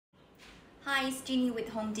Hi, it's Jeannie with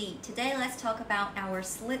Home D. Today let's talk about our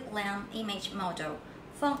slit lamp image model,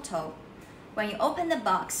 Phonto. When you open the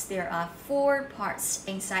box, there are 4 parts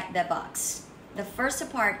inside the box. The first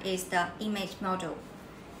part is the image model,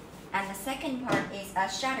 and the second part is a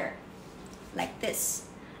shutter, like this.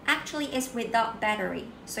 Actually, it's without battery,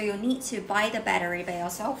 so you need to buy the battery by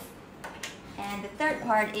yourself. And the third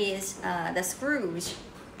part is the screws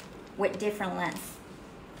with different length.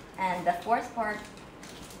 And the fourth part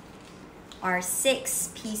are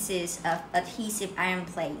 6 pieces of adhesive iron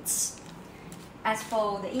plates. As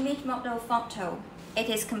for the image model Phonto, it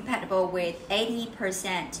is compatible with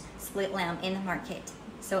 80% slit lamp in the market,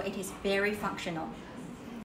 so it is very functional.